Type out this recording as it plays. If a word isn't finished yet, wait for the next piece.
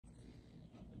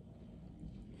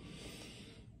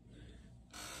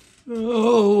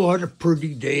Oh, what a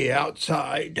pretty day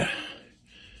outside.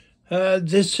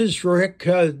 This is Rick.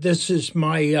 This is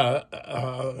my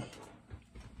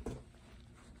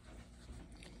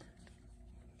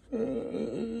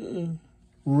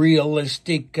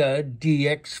realistic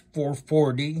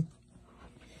DX-440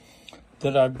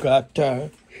 that I've got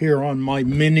here on my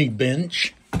mini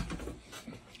bench.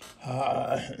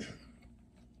 I'm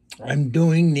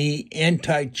doing the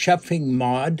anti-chuffing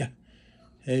mod.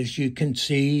 As you can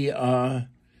see,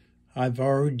 I've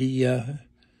already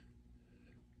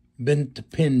bent the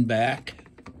pin back.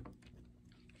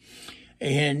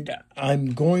 And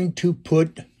I'm going to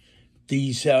put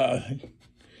these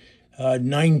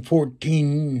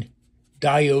 914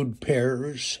 diode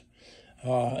pairs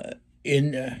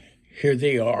in, here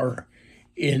they are,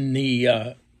 in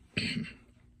the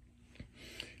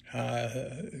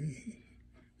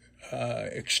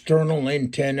external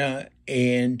antenna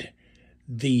and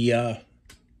the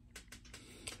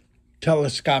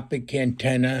telescopic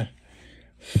antenna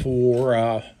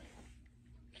for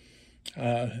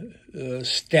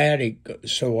static,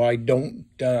 so I don't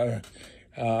blow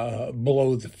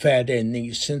the fat in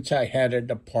these. Since I had it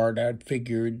apart, I'd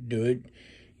figured do it.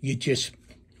 You just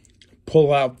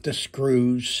pull out the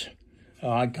screws.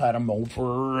 I got them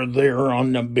over there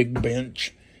on the big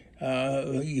bench.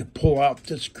 You pull out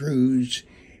the screws,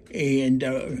 and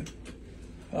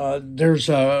there's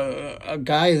a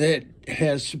guy that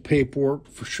has the paperwork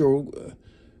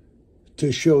to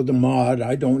show the mod.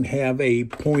 I don't have a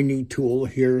pointy tool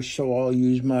here, so I'll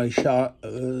use my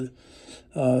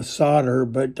solder,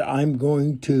 but I'm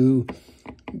going to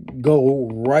go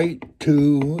right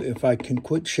to, if I can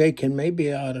quit shaking,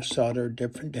 maybe I ought to solder a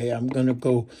different day. I'm going to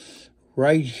go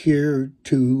right here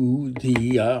to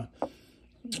the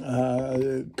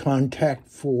contact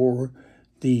for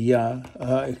the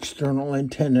external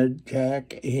antenna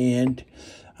jack, and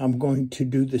I'm going to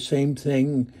do the same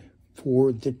thing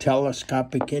for the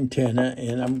telescopic antenna,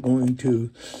 and I'm going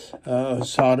to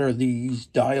solder these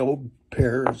diode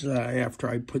pairs after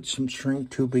I put some string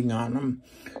tubing on them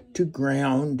to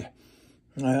ground,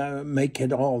 make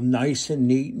it all nice and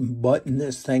neat, and button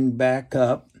this thing back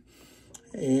up,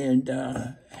 and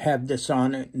have this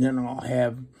on it, and then I'll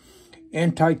have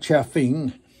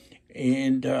anti-chuffing,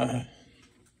 and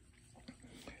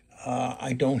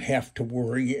I don't have to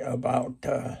worry about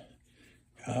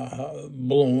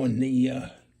blowing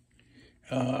the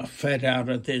fat out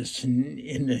of this and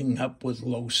ending up with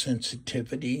low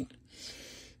sensitivity.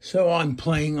 So I'm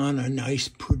playing on a nice,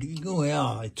 pretty,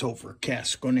 well, it's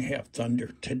overcast, going to have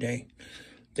thunder today,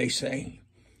 they say.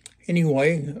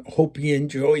 Anyway, hope you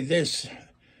enjoy this.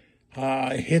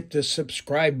 Hit the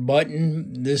subscribe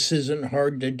button. This isn't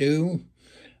hard to do.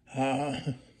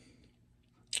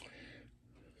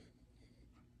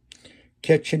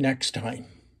 Catch you next time.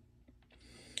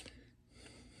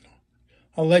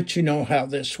 I'll let you know how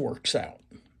this works out.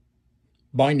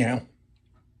 Bye now.